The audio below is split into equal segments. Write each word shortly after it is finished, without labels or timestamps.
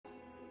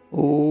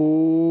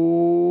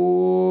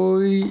Oh,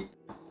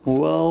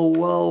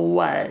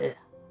 well.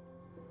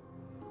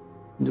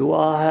 Do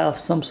I have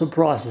some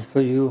surprises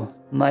for you?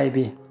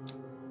 Maybe.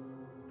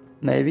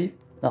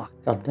 Oh,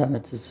 god damn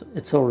it,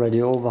 it's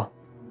already over.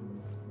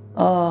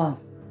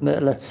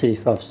 Let's see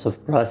if I have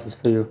surprises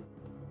for you.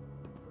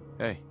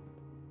 Hey.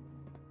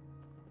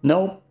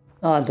 Nope,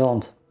 I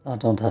don't. I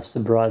don't have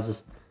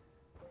surprises.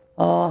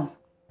 God.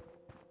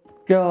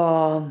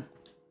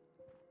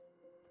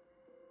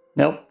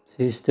 Nope,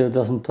 he still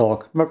doesn't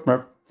talk.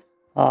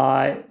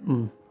 I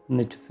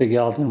need to figure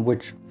out in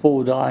which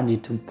folder I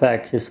need to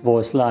pack his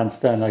voice lines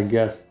then, I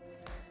guess.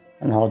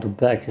 And how to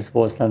pack his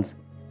voice lines.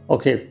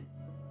 Okay.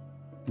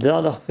 The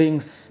other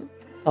things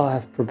I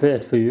have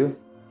prepared for you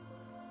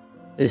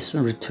is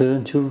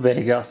Return to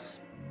Vegas.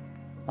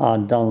 I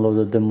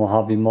downloaded the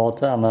Mojave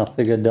mod and I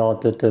figured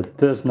out that the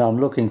person I'm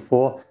looking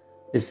for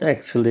is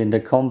actually in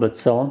the combat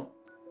zone.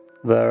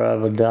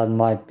 Wherever that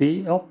might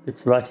be. Oh,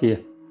 it's right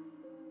here.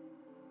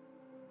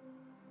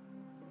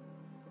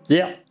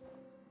 Yeah,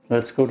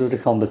 let's go to the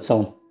combat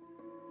zone.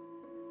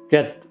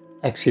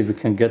 Actually we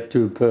can get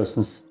two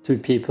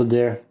people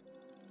there.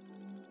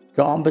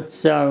 Combat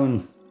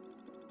zone.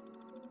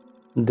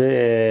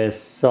 There's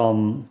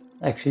some,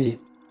 actually,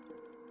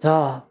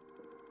 do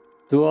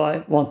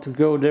I want to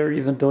go there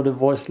even though the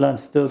voice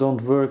lines still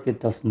don't work?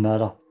 It doesn't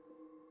matter.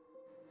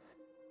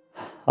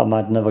 I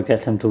might never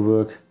get them to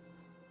work.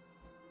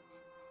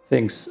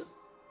 Things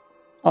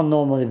are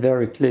normally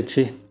very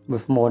glitchy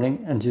with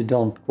modding and you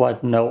don't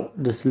quite know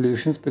the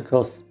solutions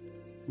because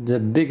the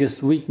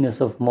biggest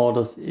weakness of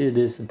modders it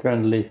is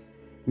apparently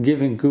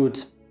giving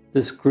good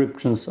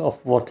descriptions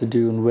of what to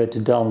do and where to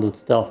download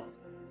stuff.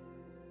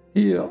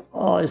 Here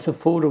is a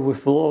folder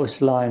with voice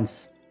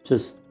lines.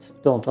 Just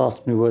don't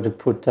ask me where to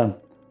put them.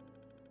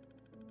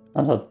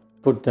 And I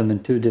put them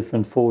in two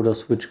different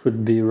folders, which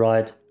could be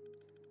right.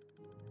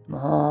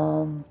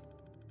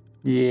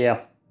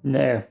 Yeah,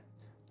 no.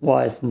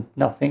 Why isn't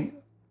nothing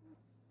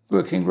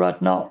working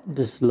right now?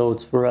 This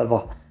loads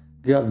forever.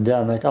 God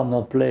damn it, I'm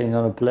not playing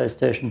on a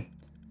PlayStation.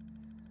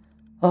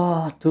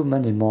 Too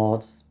many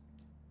mods.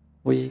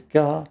 We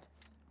got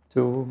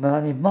too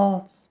many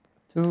mods.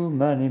 Too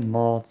many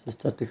mods. Is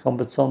that the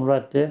combat zone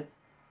right there?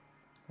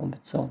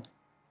 Combat zone.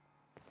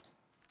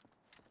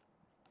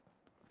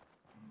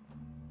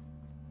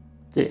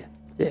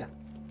 There.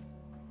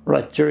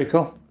 Right,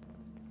 Jericho.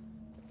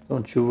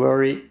 Don't you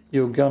worry.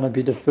 You're gonna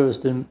be the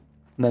first in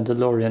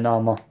Mandalorian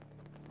armor.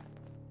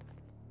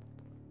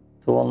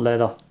 To one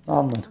letter.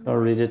 I'm not gonna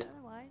read it.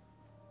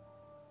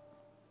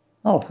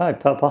 Oh, hi,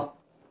 Papa.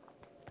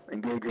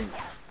 Engaging.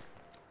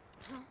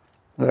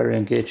 Very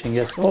engaging,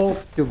 yes. Oh,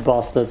 you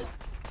bastard.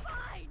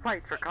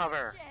 Fight for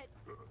cover.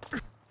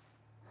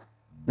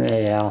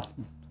 Yeah,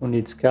 who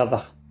needs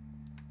cover?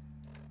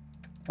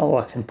 Oh,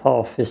 I can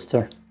power fist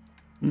her.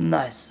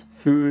 Nice,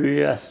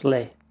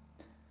 furiously.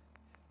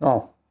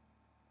 Oh,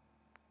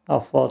 I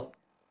thought,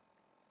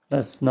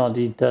 let's not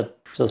eat that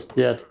just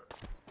yet.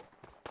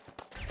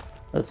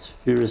 Let's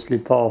furiously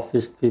power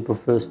fist people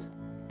first.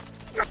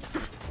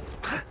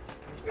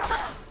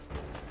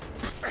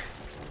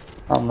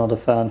 I'm not a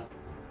fan.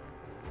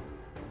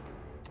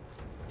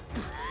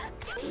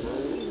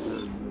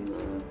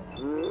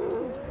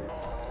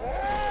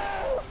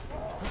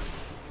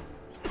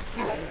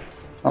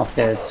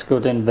 Okay, it's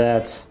good in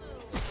VATS.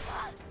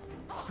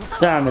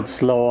 Damn, it's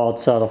slow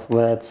outside of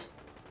VATS.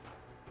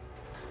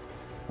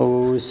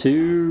 Oh,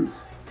 so.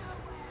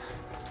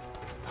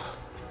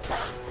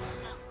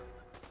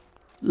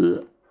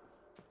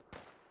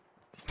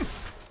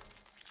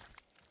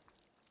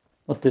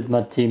 What did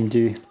my team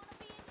do?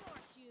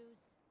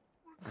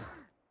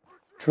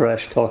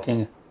 Trash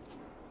talking.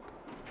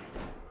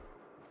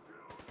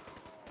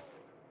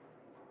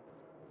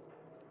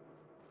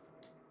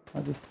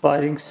 Are they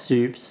fighting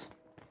soups?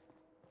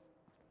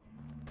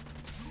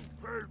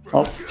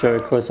 Oh,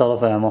 Jericho is out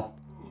of ammo.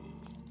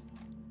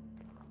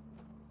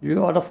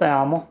 You out of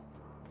ammo?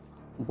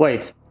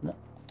 Wait,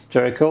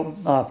 Jericho,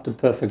 I have the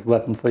perfect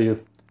weapon for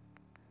you.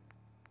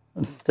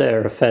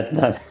 They're a fat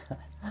man.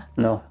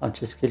 No, I'm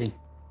just kidding.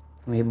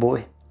 Come here,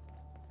 boy.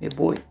 Here,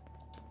 boy.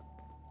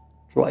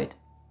 Right.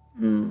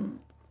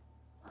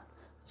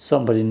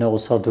 Somebody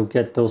knows how to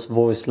get those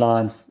voice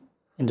lines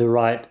in the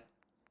right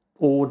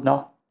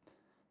order.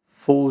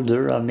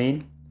 Folder, I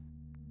mean.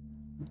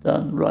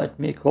 Then write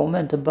me a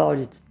comment about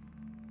it.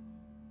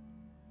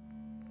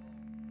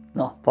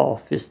 No, power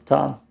fist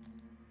time.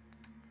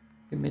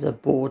 Give me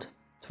that board.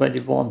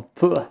 21.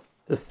 Puh,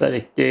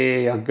 pathetic. There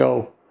you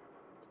go.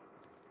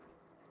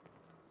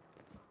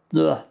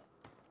 Ugh.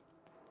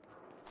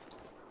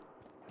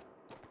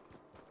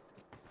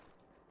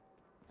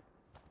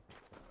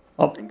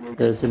 Oh,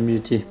 there's a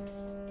mutie.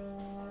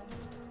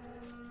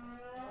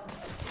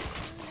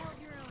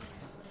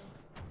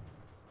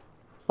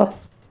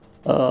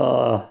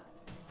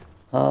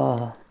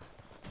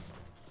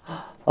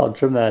 How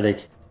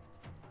dramatic.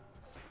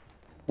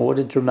 What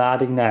a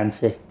dramatic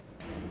Nancy.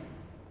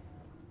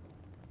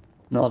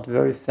 Not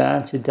very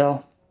fancy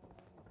though.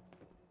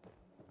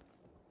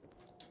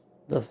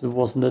 Definitely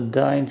wasn't a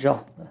danger.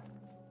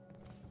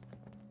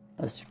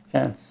 As you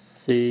can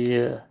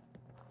see.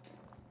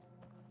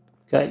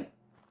 Okay.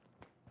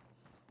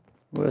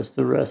 Where's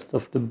the rest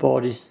of the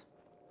bodies?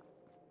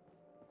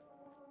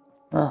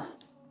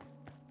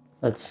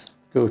 Let's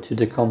go to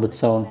the combat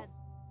zone.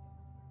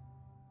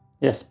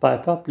 Yes,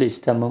 Piper, please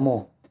tell me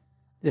more.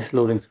 This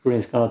loading screen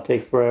is gonna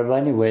take forever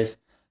anyways,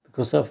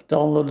 because I've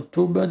downloaded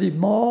too many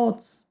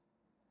mods.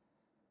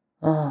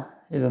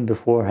 Even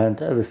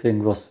beforehand,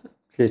 everything was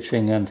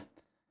glitching and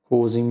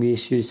causing me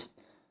issues.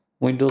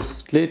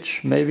 Windows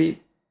glitch,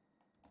 maybe?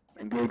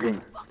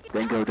 Engaging.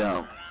 Then go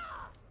down.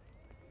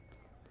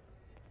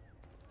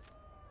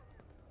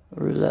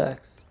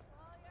 Relax.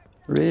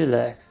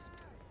 Relax.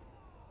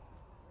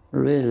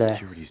 Relax.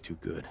 Security's too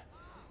good.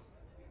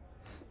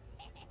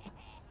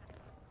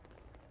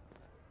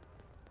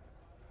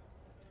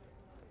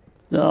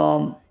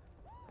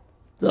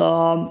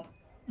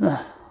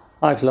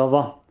 Hi,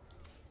 Clover.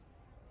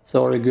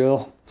 Sorry,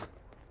 girl.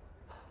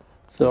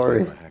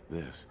 Sorry. Hack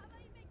this.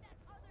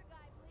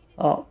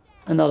 Oh,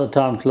 another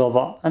time,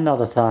 Clover.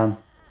 Another time.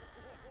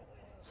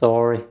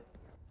 Sorry.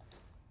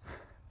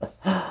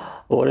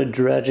 What a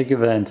tragic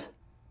event.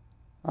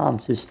 I'm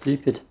too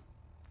stupid.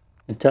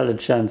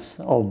 Intelligence.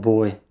 Oh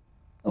boy.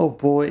 Oh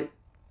boy.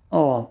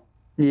 Oh,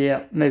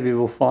 yeah, maybe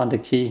we'll find a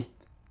key.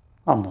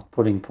 I'm not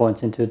putting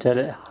points into it.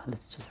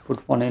 Let's just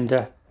put one in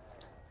there.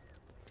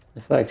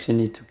 If I actually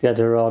need to get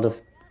her out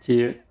of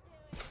here.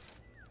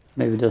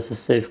 Maybe there's a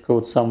safe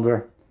code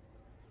somewhere.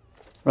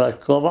 Right,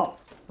 Clover.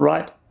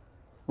 Right.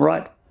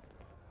 Right.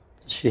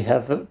 Does she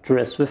have a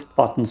dress with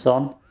buttons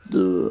on?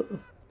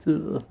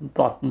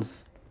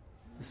 Buttons.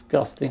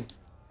 Disgusting.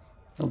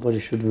 Nobody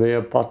should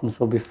wear buttons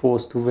or be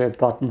forced to wear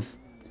buttons.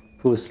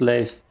 Poor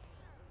slaves.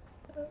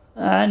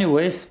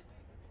 Anyways.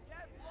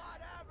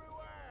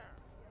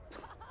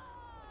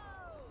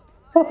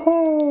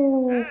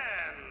 And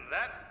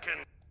that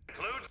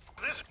concludes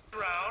this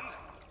round.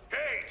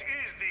 Kate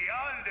is the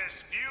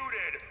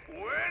undisputed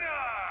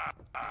winner!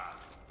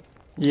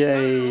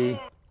 Yay.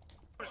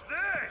 Who's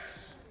this?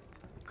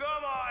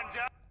 Come on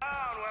down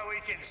where we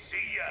can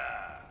see ya!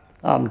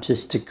 I'm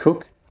just a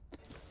cook.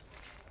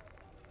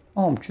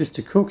 Oh, I'm just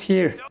a cook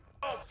here.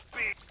 Don't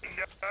be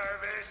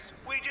nervous.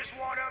 We just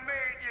want to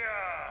meet ya!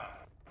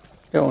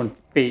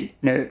 Don't be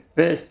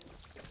nervous.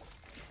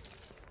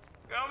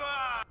 Come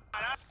on,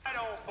 I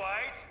don't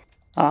fight.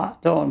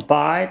 Don't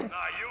bite.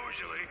 Not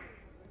usually.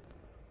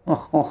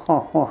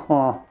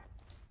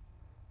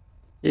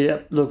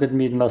 Yep, look at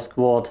me in my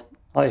squad.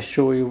 I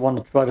sure you want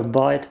to try to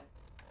bite.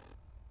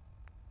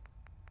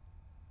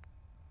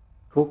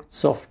 Cooked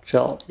soft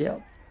shell, yeah.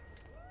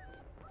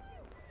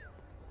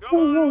 Come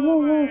on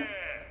over here.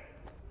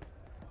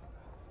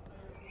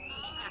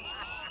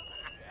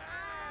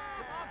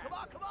 Come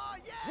on,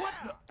 yeah! What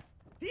the?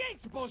 He ain't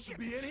supposed to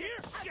be in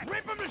here!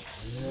 Rip him his...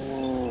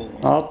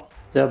 Oh,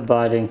 they're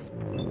biting.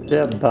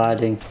 They're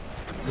biting.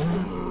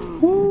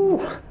 Woo.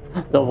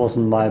 That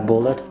wasn't my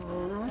bullet.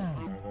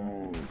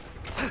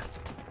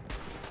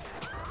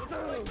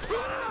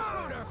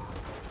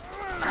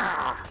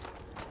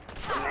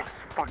 Next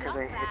fucker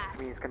that hits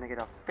me is gonna get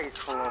a face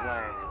full of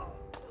lead.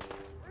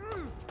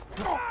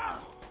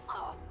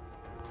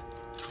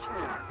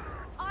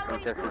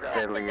 Ain't just as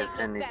deadly as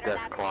Henry's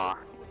death claw.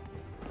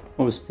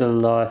 Who's still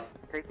alive?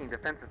 Taking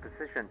defensive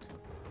position.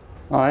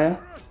 Oh yeah?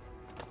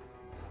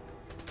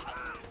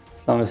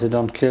 As long as you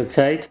don't kill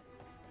Kate.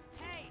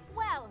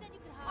 Well,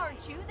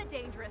 aren't you the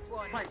dangerous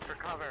one? Fight for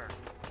cover.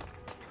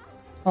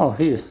 Oh,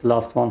 he is the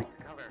last one.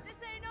 Cover.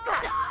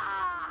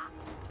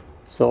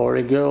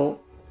 Sorry,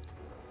 girl.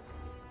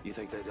 You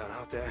think they're done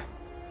out there?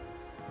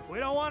 We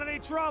don't want any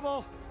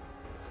trouble.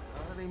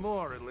 Not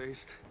anymore, at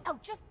least. Oh,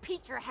 just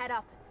peek your head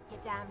up, you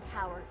damn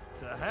coward.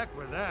 To heck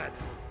with that.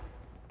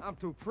 I'm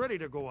too pretty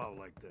to go out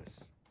like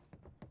this.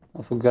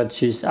 I forgot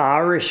she's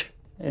Irish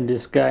in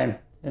this game.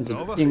 In the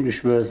over?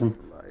 English version.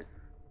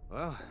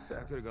 Well,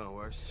 that could have gone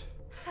worse.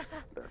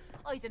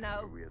 I don't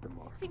know.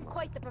 Seemed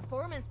quite the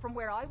performance from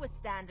where I was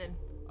standing.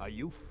 Are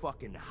you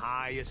fucking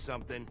high or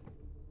something?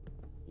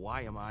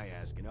 Why am I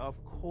asking?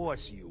 Of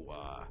course you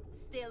are.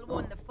 Still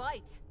won the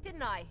fight,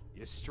 didn't I?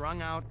 You're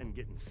strung out and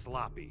getting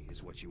sloppy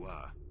is what you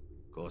are.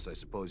 Of course, I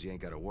suppose you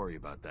ain't gotta worry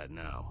about that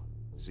now.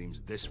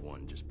 Seems this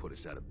one just put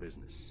us out of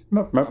business.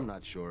 Merp, merp. I'm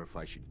not sure if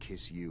I should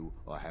kiss you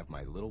or have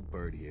my little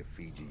bird here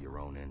feed you your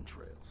own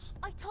entrails.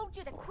 I told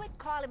you to quit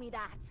calling me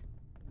that.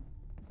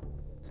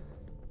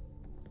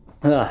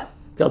 Ah,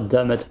 god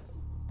damn it.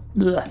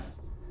 Ugh.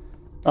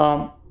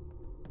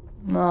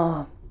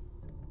 No.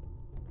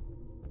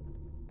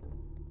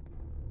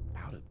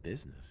 Out of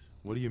business?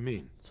 What do you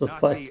mean? So Not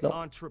Fight the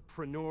Club.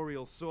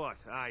 entrepreneurial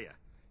sort, are ya?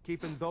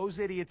 Keeping those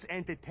idiots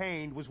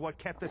entertained was what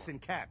kept us in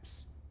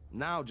caps.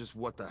 Now just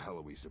what the hell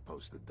are we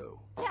supposed to do?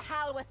 To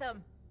hell with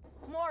them.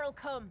 More'll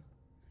come.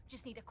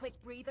 Just need a quick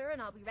breather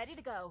and I'll be ready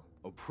to go.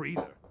 Oh,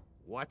 breather.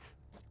 What?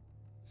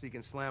 So you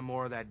can slam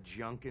more of that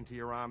junk into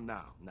your arm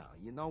now? Now,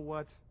 you know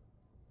what?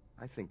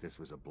 I think this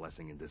was a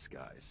blessing in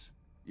disguise.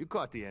 You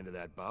caught the end of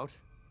that bout.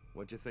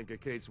 What'd you think of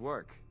Kate's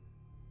work?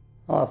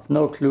 I have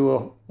no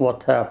clue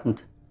what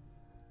happened.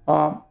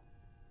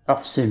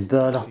 I've seen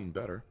better. I've seen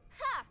better.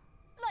 Ha!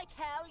 Like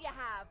hell you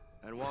have.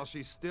 And while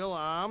she's still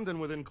armed and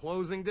within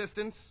closing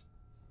distance,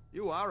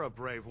 you are a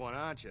brave one,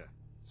 aren't you?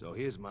 So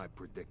here's my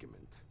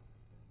predicament.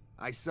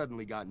 I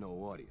suddenly got no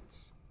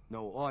audience.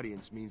 No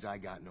audience means I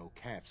got no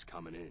caps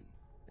coming in.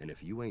 And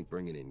if you ain't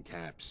bringing in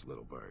caps,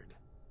 little bird,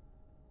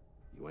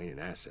 you ain't an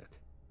asset.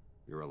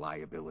 You're a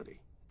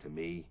liability to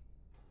me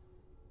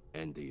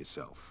and to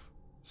yourself.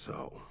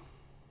 So,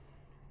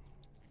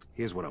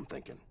 here's what I'm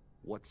thinking.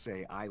 What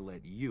say I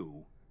let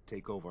you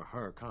take over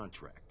her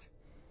contract?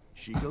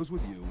 She goes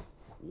with you,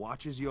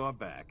 watches your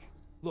back.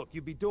 Look,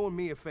 you'd be doing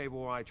me a favor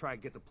while I try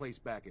to get the place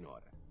back in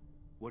order.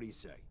 What do you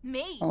say?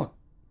 Me? Oh,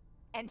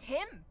 And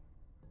him?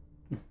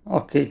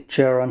 okay,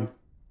 Sharon.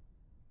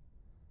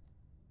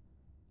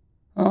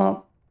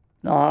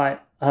 I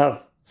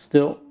have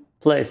still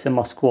place in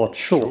my squad,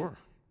 sure.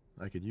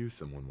 I could use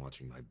someone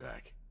watching my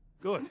back.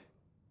 Good.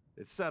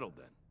 It's settled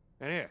then.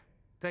 And here,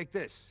 take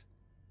this.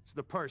 It's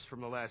the purse from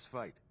the last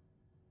fight.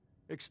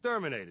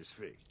 Exterminator's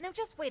fee. Now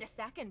just wait a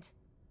second.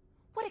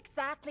 What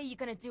exactly are you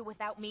gonna do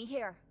without me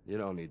here? You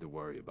don't need to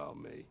worry about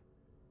me.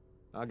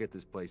 I'll get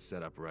this place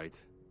set up right.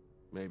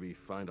 Maybe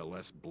find a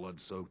less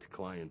blood-soaked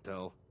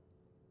clientele.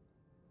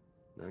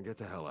 Now get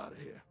the hell out of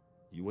here.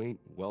 You ain't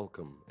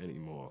welcome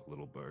anymore,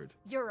 little bird.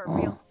 You're a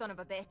real son of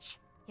a bitch.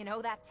 You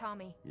know that,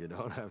 Tommy? You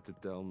don't have to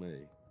tell me.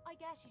 I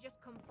guess you just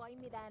come find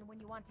me then when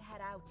you want to head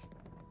out.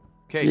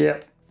 Kate. Yeah,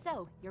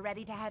 So, you're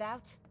ready to head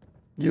out?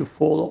 you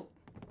follow.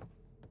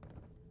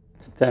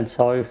 Depends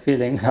how you're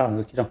feeling.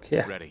 You don't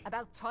care. Ready.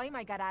 About time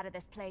I got out of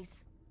this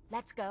place.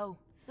 Let's go.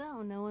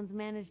 So, no one's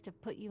managed to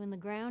put you in the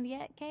ground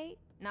yet, Kate?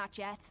 Not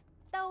yet.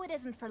 Though it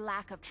isn't for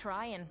lack of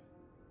trying.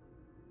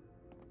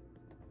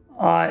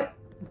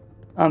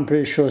 I'm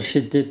pretty sure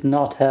she did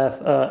not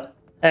have an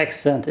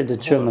accent in the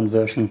German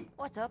version.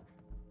 What's up?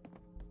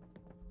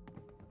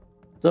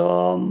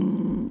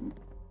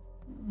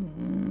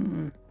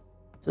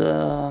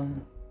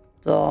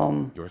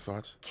 Your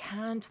thoughts?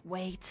 Can't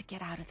wait to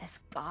get out of this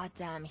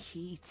goddamn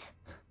heat.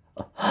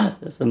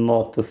 There's a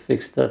mod to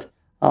fix that.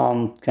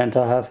 Can't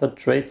I have her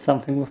trade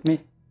something with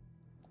me?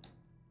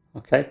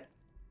 Okay.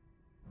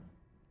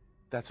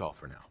 That's all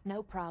for now.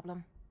 No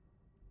problem.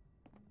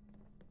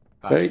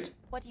 Trade.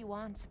 What do you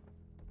want?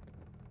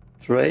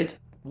 Trade.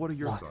 What are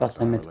your Oh, thoughts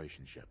on our goddammit.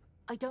 relationship?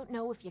 I don't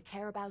know if you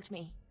care about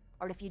me,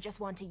 or if you just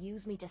want to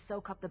use me to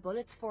soak up the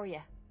bullets for you.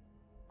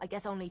 I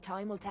guess only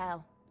time will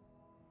tell.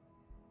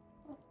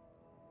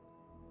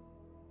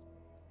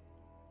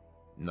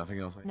 Nothing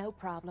else? No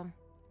problem.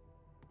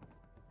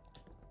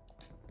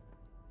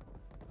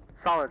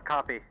 Solid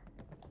copy.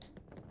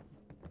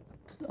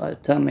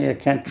 Tell me I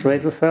can't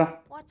trade with her.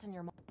 What's in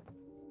your mind?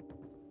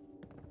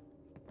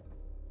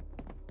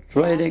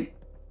 Trading.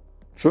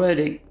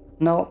 Trading.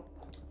 No.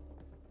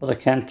 But I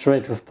can't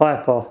trade with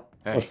Piper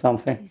Hey. or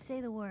something. You say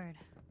the word.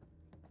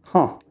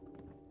 Huh.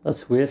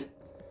 That's weird.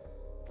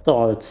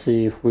 So let's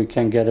see if we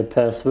can get a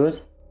password.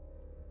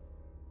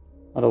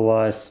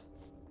 Otherwise...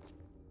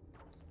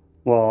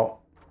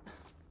 Well...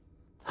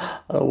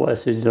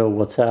 Otherwise you know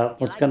what's You gonna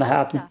like that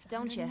happen. stuff,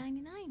 don't you?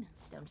 99.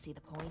 Don't see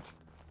the point.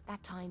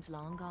 That time's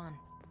long gone.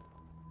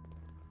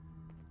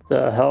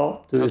 The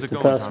hell? Do How's is it the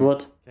going, Tom?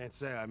 password? Can't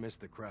say I miss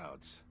the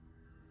crowds,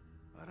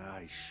 but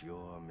I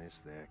sure miss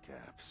their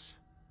caps.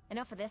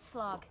 Enough of this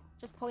slog.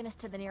 Just point us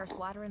to the nearest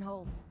watering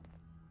hole.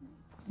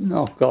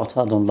 Oh god,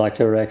 I don't like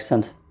her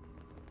accent.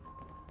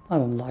 I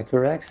don't like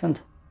her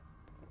accent.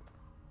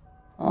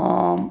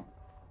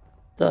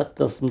 That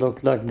doesn't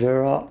look like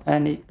there are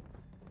any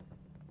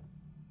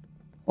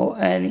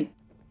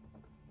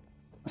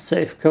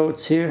safe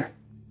codes here.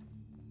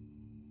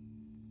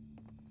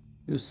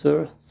 You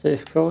sir,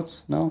 safe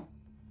codes? No?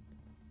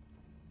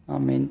 I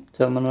mean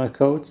terminal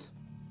codes.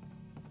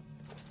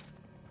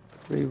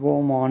 Free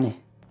war money.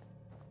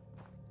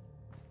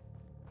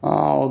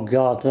 Oh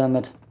god damn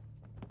it.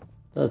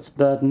 That's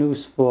bad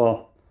news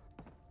for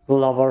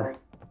Glover.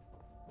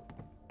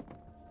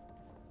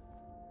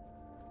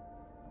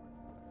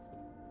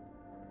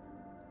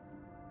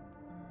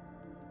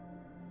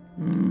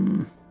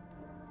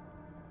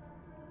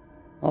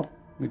 Oh,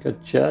 we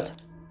got Jet.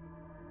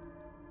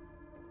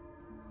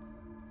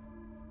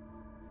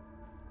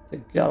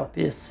 There gotta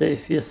be a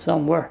safe here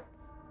somewhere.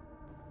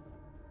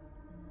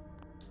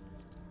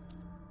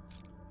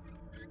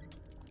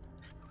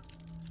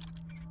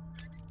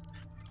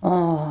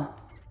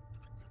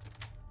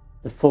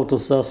 The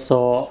photos I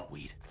saw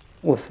Sweet.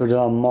 with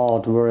the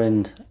mod were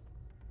in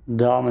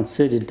Diamond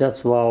City.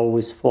 That's why I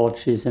always thought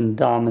she's in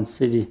Diamond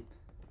City.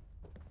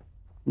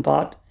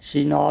 But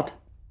she's not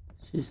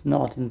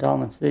in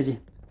Diamond City.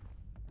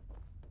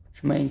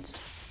 Which means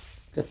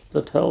get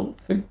that hell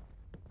thing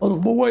out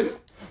of my way.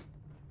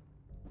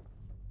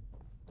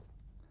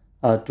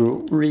 I had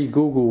to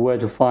re-Google where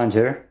to find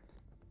her.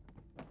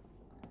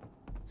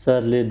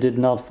 Sadly I did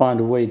not find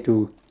a way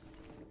to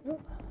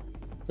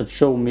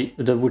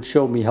that would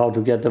show me how to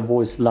get the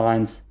voice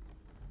lines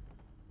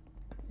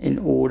in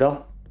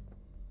order.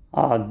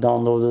 I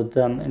downloaded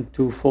them in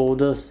 2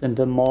 folders, in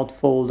the mod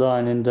folder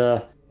and in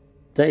the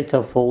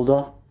data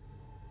folder.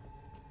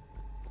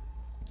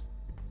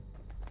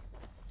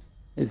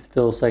 If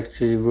those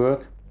actually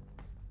work.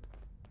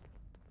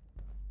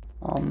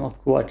 I'm not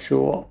quite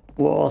sure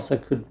where else I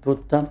could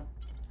put them.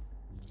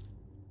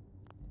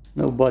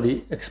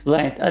 Nobody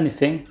explained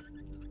anything.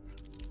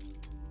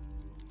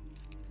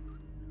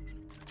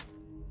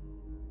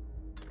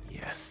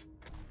 Yes.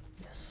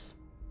 Yes.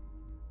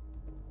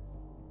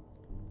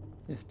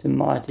 If they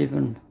might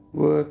even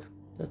work.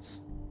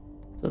 That's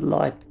the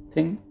light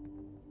thing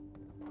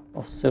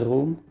of the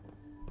room.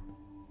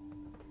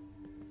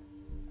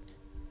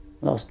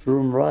 Last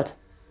room, right?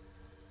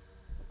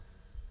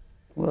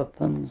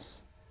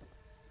 Weapons.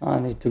 I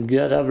need to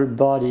get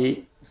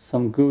everybody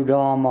some good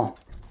armor.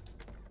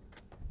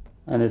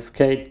 And if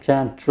Kate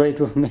can't trade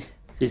with me,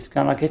 he's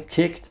gonna get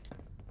kicked.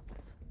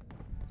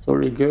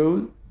 Sorry,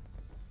 go.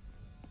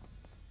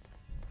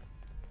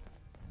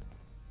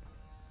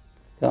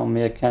 Tell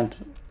me I can't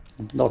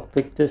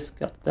lockpick this.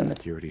 God damn it.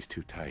 Security's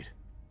too tight.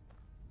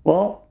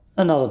 Well,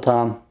 another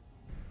time.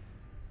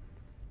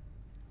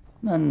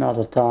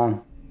 Another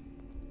time.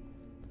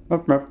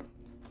 Merp, merp.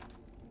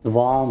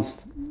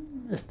 Advanced.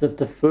 Is that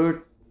the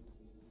third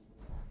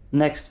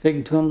next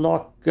thing to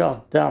unlock?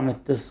 God damn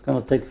it, this is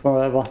gonna take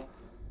forever.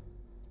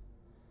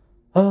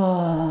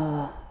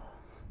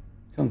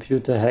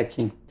 Computer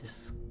hacking.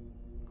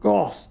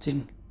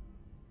 Disgusting.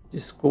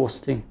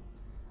 Disgusting.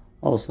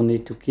 Also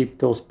need to keep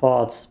those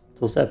parts,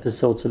 those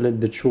episodes a little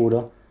bit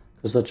shorter.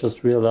 Because I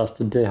just realized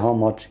today how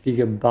much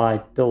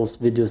gigabyte those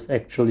videos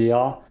actually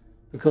are.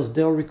 Because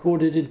they are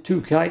recorded in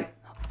 2K. I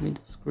mean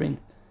the screen.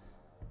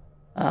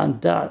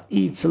 And that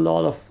eats a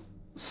lot of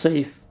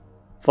save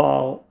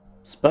file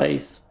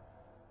space.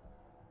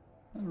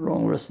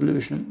 Wrong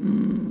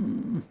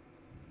resolution.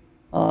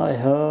 I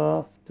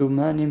have too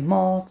many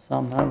mods.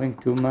 I'm having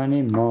too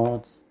many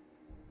mods.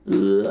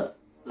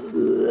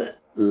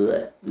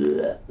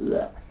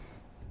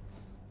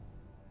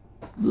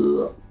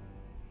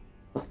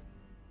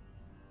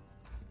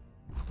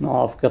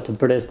 Now I've got the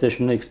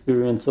PlayStation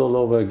experience all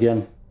over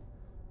again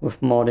with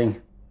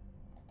modding.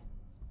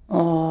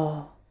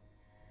 Oh,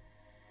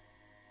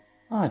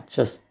 I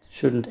just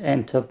shouldn't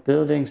enter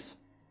buildings.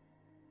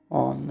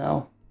 Oh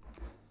no.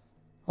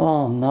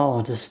 Oh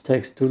no, this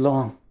takes too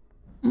long.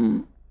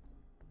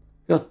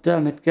 God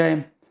damn it,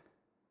 game.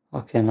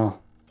 Okay, now.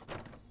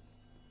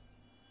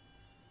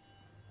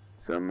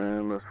 Some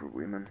men lust for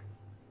women,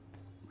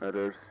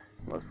 others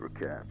lust for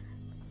cats.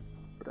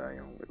 But I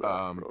only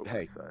love for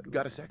Hey, oversized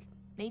got a sec?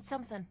 Need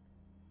something.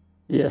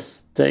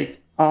 Yes,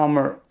 take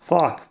armor.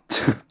 Fuck.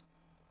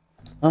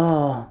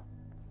 Ah.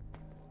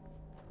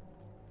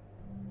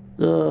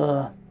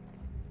 Oh,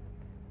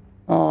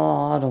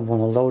 I don't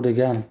want to load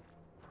again.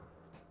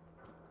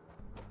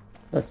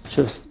 Let's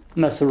just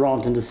mess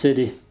around in the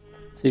city.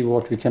 See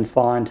what we can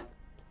find.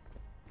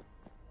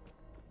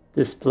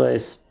 This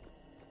place.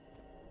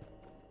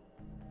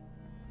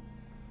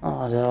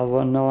 Ah, there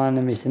were no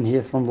enemies in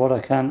here from what I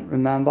can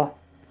remember.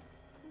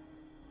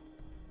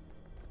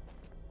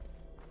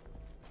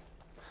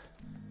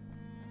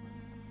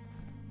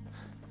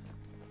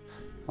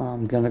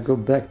 I'm gonna go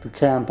back to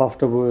camp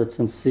afterwards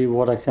and see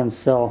what I can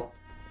sell.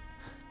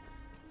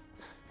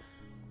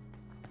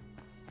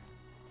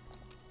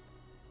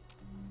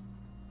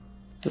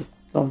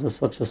 Oh,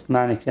 those are just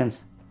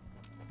mannequins.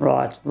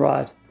 Right,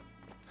 right.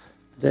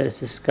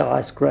 There's a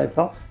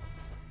skyscraper.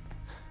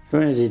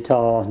 Trinity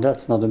Tower,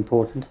 that's not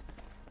important.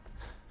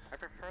 I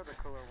prefer the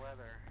cooler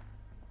weather,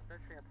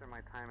 especially after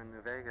my time in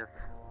New Vegas.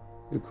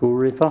 You cool,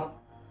 Reaper?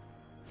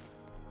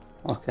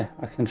 Okay,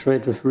 I can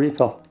trade with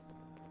Reaper.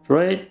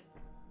 Trade!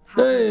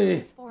 Hey!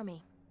 This for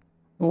me.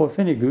 Oh, if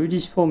any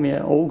goodies for me,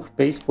 an oak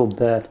baseball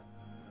bat.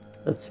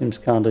 That seems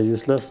kinda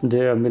useless. And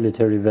there, a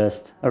military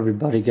vest.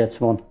 Everybody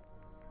gets one.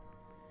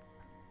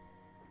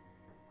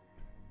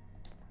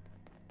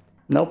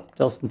 Nope,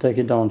 doesn't take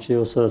it down. She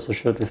also has a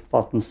shirt with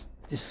buttons.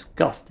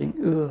 Disgusting.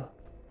 Ugh.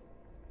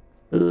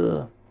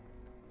 Ugh.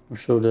 I'm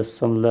sure there's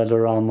some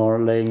leather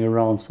armor laying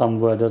around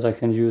somewhere that I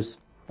can use.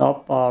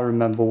 Nope, I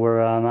remember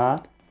where I'm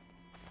at.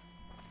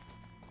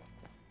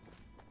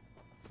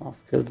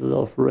 I've killed a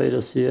lot of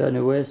raiders here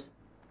anyways.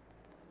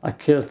 I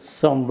killed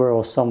somewhere,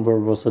 or somewhere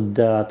was a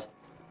dead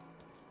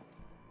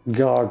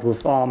guard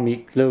with army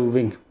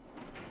clothing.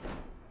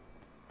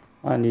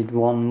 I need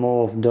one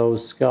more of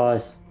those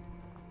guys.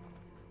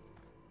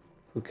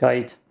 For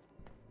Kate.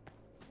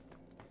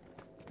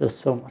 There's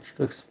so much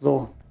to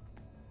explore.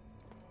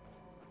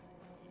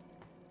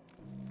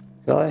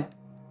 Okay.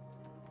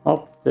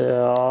 Up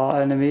there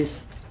are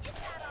enemies.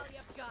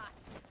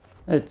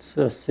 It's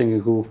a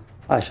single.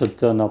 I should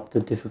turn up the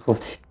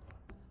difficulty.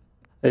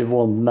 It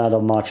won't matter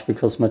much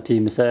because my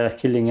team is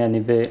killing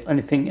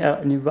anything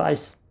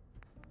anyways.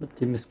 The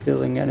team is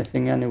killing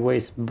anything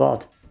anyways,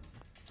 but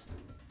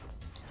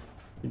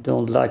you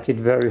don't like it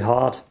very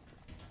hard.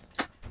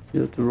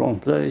 You're at the wrong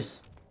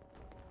place.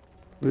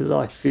 We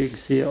like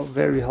things here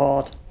very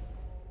hard.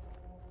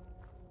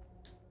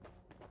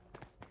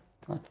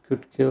 I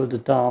could kill the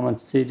dam and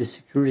see the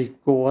security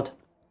guard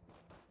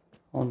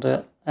on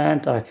there.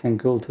 And I can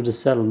go to the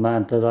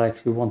settlement that I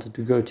actually wanted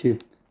to go to.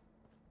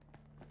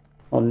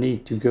 Or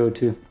need to go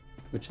to.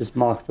 Which is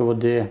marked over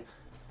there.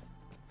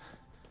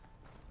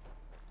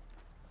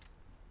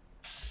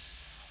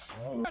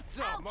 What's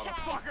up,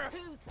 motherfucker?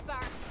 Who's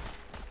first?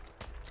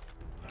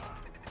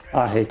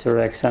 I hate her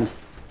accent.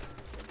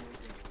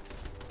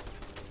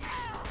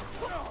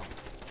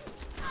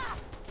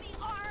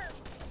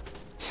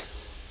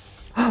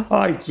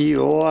 I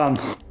do arm.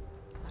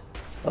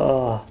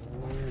 Oh.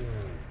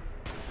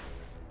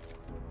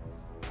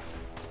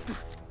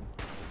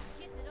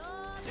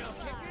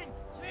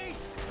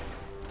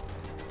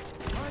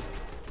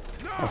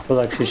 I feel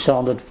like she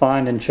sounded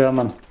fine in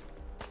German.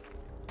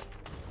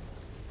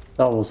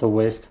 That was a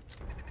waste.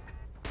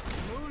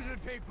 Losing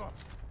people.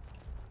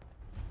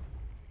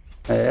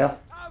 Yeah.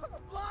 I'm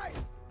blind.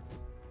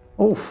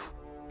 Oof.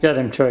 Get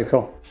him,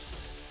 Jericho.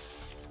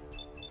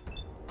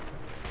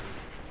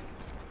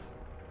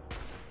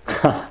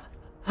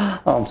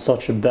 I'm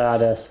such a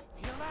badass.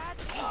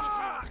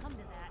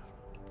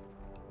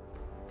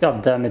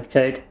 God damn it,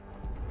 Kate.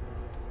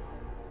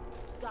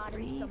 Gotta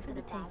be something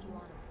to tag you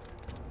on.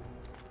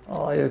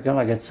 Oh, you're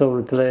gonna get so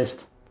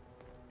replaced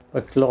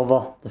by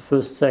Clover the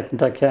first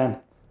second I can.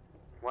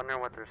 Wonder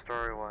what their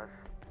story was.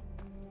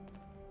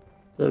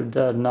 They're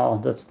dead now,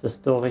 that's the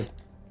story.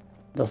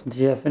 Doesn't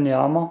he have any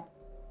armor?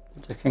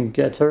 That I can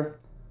get her?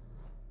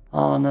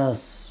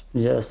 Harness,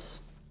 yes.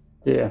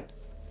 Yeah.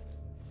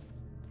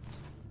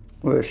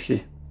 Where is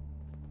she?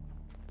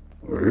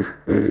 Where is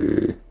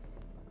she?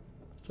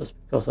 Just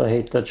because I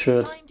hate that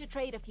shirt. Time to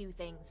trade a few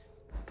things.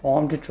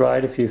 Time to try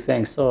a few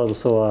things.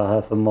 Also, I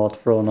have a mod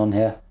thrown on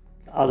here.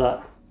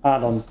 I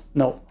don't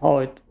know how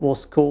it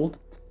was called.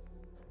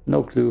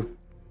 No clue.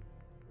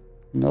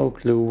 No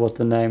clue what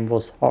the name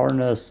was.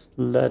 Harness,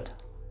 lead,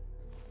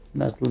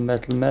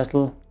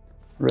 metal,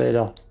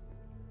 radar.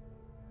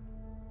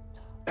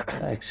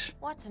 Actually,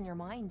 What's on your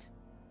mind?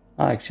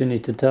 I actually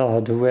need to tell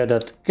her to wear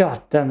that.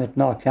 God damn it,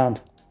 no I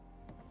can't.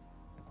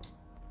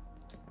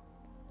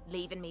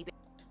 Leaving me be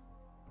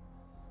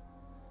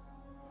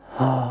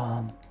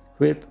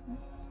Equip.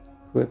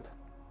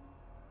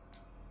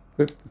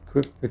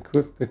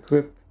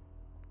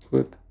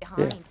 behind.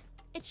 Yeah.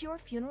 It's your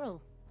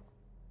funeral.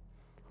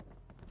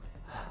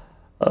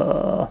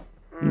 No.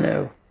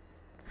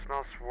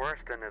 Smells worse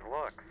than it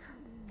looks.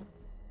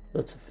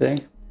 That's a thing.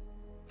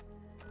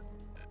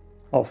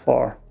 How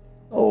far?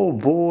 Oh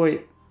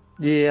boy.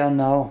 Yeah,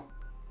 no.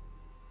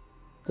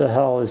 The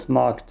hell is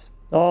marked.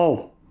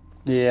 Oh.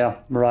 Yeah,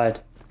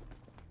 right.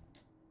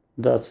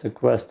 That's a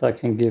quest I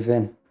can give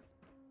in.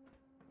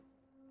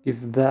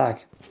 Give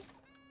back.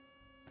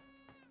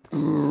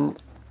 Want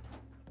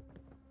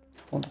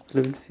to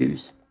include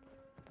fuse.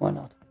 Why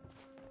not?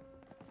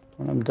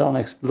 When I'm done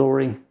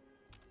exploring,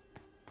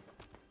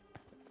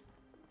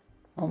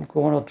 I'm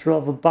gonna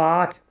travel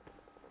back.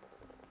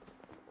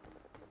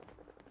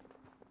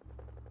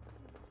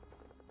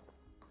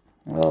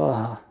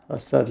 I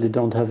sadly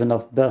don't have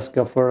enough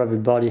Beskar for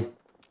everybody.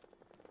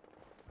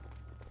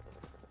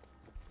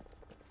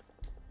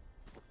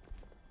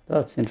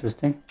 That's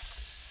interesting.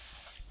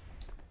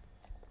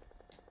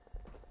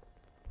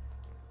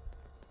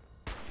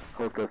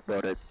 Hook us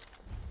about it.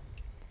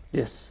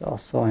 Yes, I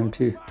saw him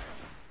too.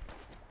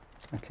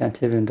 I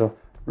can't even do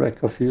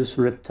wreck of use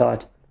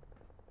Riptide.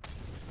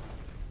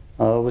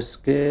 I was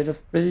scared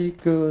of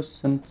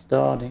breakers and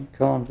starting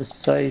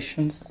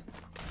conversations.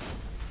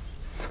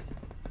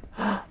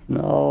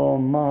 Now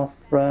my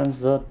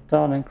friends are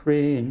done and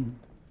green.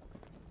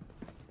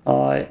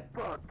 I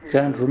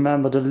can't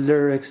remember the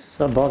lyrics,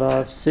 but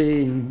I've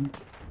seen.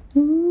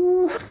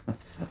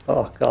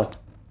 Oh god.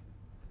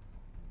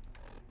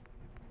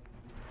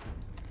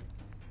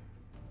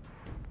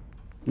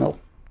 Nope.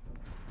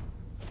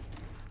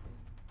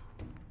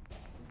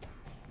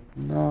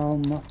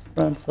 Now my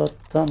friends are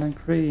done and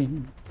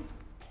green.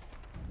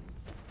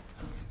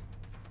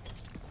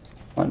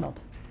 Why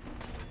not?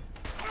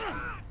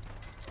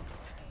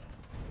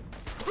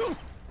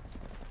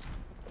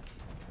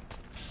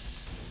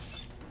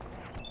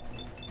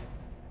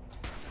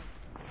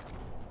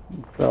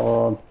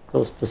 Well,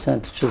 those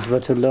percentages were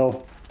too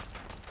low.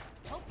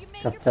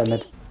 God damn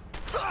it.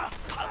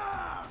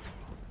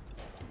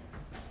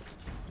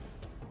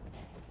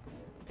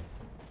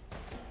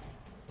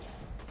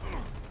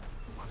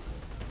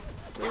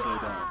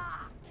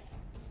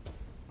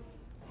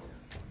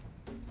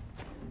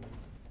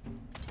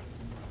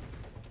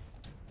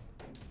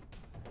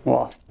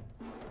 What?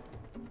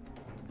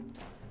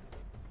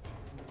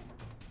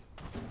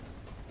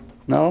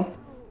 No?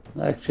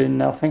 Actually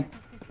nothing.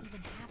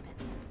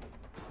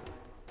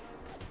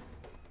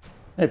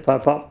 Hey,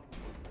 Piper.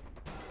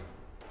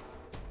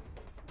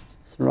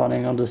 Just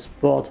running on the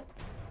spot.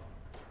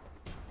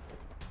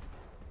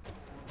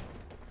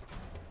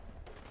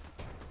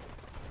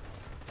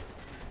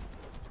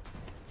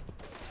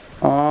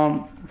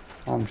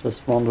 I'm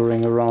just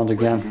wandering around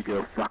again. You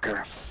go,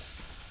 fucker.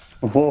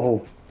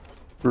 Whoa.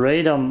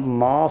 Radar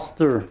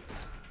Master.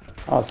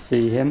 I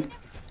see him.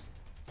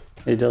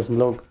 He doesn't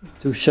look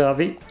too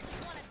shabby.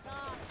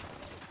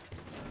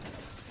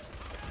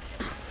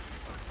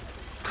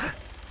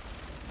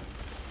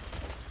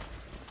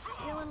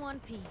 Still in one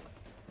piece.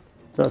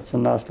 That's a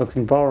nice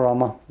looking power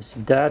armor. Is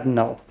he dead?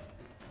 No.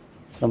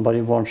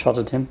 Somebody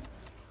one-shotted him.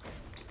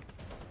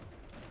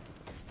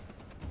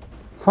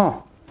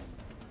 Huh.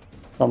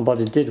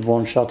 Somebody did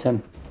one-shot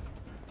him.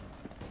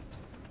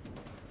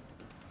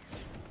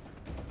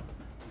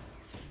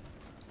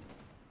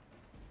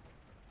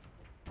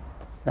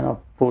 Then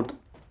I'll put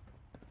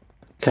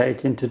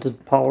Kate into the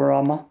power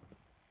armor.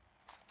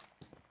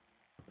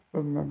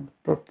 No.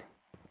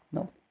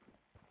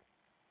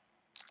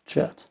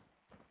 Chat.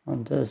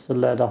 And there's a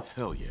ladder.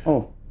 Hell yeah.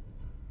 Oh.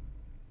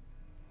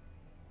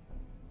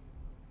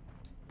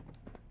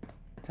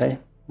 Okay,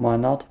 why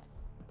not?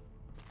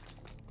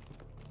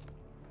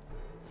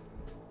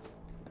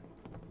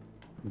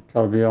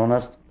 Gotta be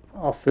honest,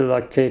 I feel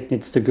like Kate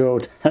needs to go.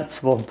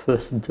 That's one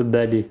person too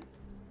many.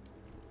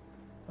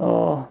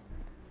 Oh.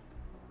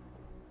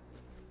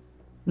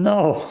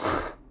 No!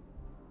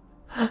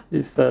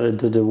 He fell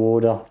into the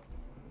water.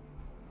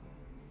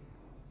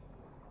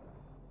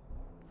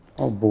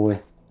 Oh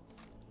boy.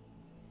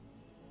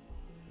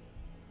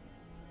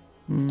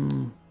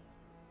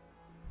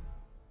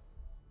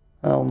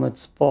 Helmet,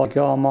 spike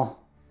armor.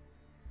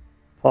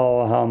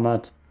 Power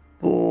helmet.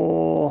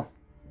 Oh.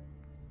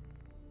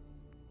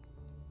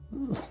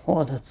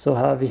 Oh, that's so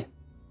heavy.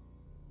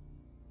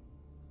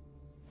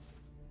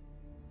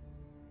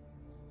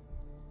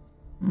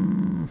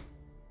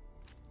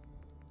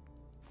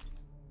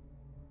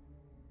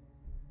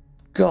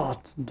 God,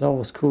 that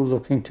was cool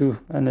looking too,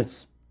 and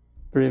it's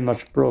pretty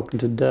much broken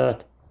to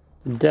death.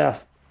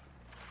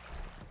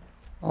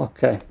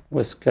 Okay,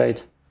 with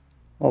Kate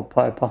or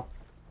Piper.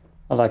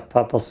 I like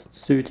Piper's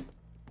suit.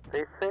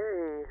 They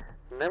say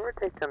never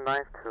take a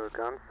knife to a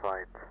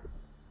gunfight.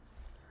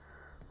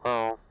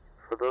 Well,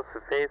 for those who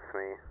face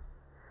me,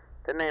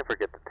 they never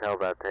get to tell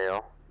that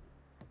tale.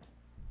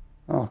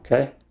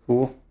 Okay,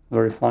 cool,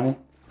 very funny.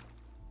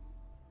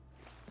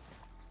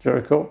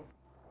 Jericho.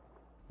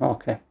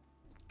 Okay,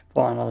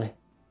 finally.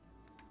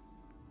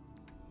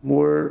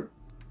 Where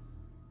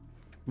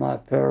my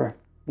pair?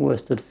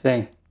 Where's that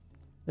thing?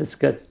 It's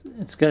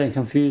getting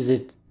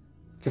confusing.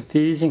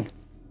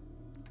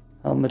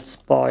 Helmet,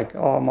 spike,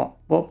 armor.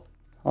 Whoop.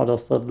 How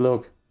does that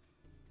look?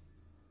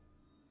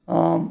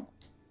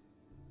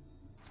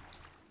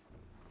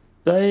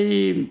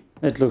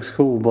 It looks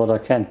cool, but I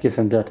can't give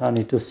him that. I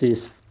need to see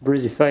his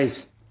pretty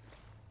face.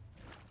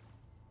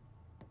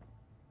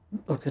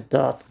 Look at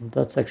that.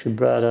 That's actually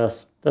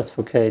badass. That's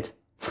for Kate.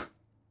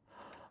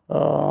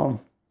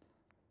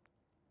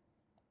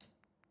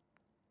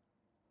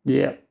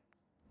 Yeah.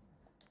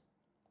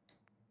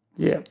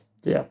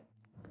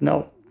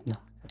 No.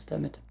 God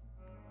damn it.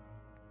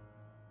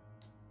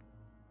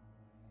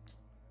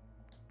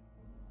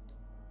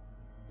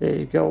 There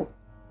you go.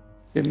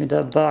 Give me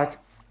that back.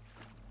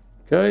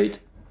 Kate,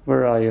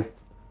 where are you?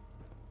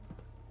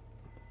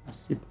 I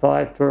see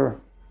Piper.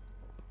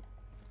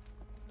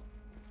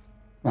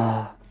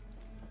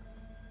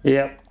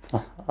 Yeah,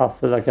 I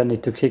feel like I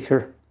need to kick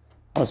her.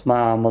 How's my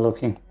armor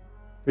looking?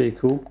 Pretty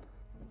cool.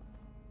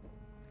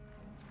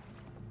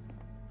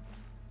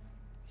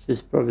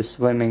 She's probably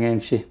swimming,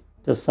 ain't she?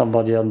 There's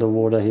somebody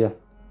underwater here.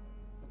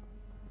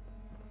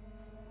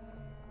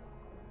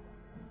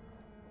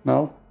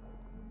 No?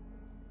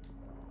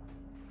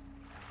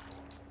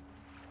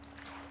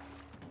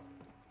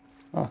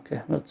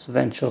 Okay, let's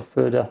venture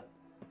further.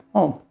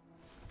 Oh.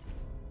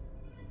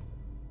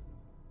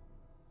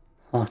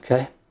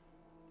 Okay.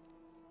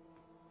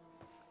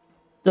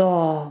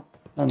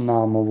 And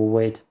now I'm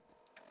overweight.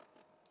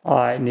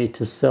 I need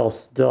to sell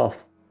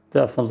stuff.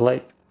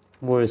 Definitely.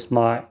 Where's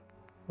my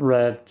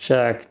red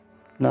check?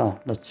 No,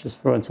 let's just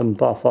throw in some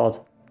buff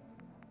out.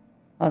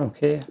 I don't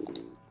care.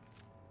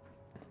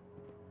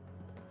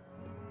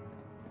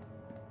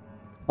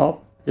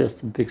 Oh, there's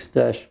the big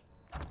stash.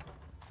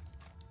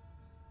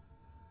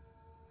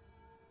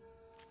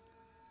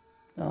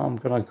 I'm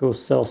gonna go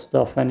sell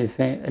stuff,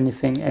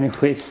 anything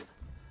anyways.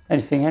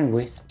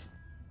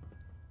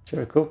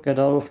 Jericho, get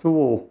out of the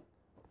wall.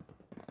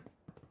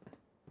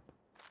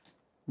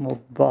 More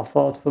buff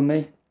out for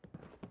me.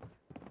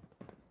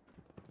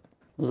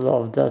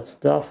 Love that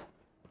stuff.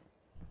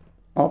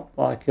 Oh,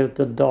 I killed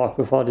the dog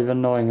without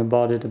even knowing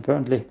about it,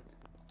 apparently.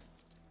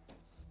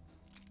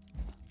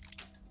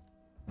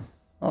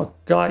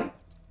 Okay.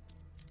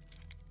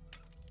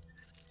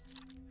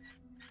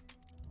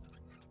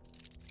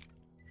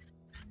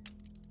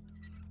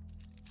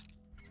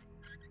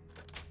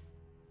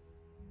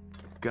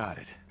 Got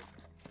it.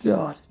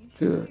 God,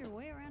 good. Your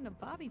way around a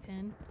bobby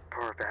pin.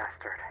 Poor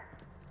bastard.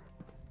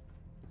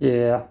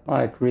 Yeah,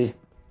 I agree.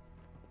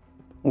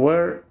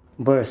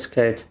 Where's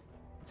Kate?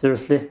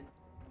 Seriously?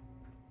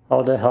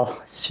 How the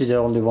hell is she the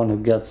only one who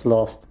gets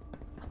lost?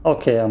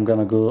 Okay, I'm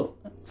gonna go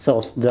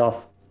sell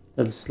stuff.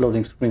 This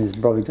loading screen is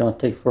probably gonna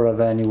take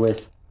forever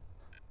anyways.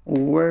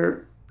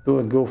 Where do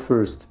I go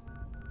first?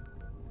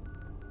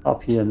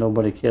 Up here,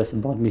 nobody cares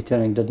about me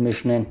turning that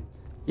mission in.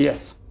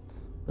 Yes.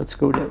 let's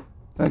go there.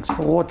 Thanks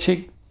for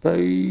watching.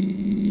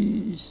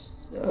 Peace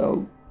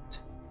out.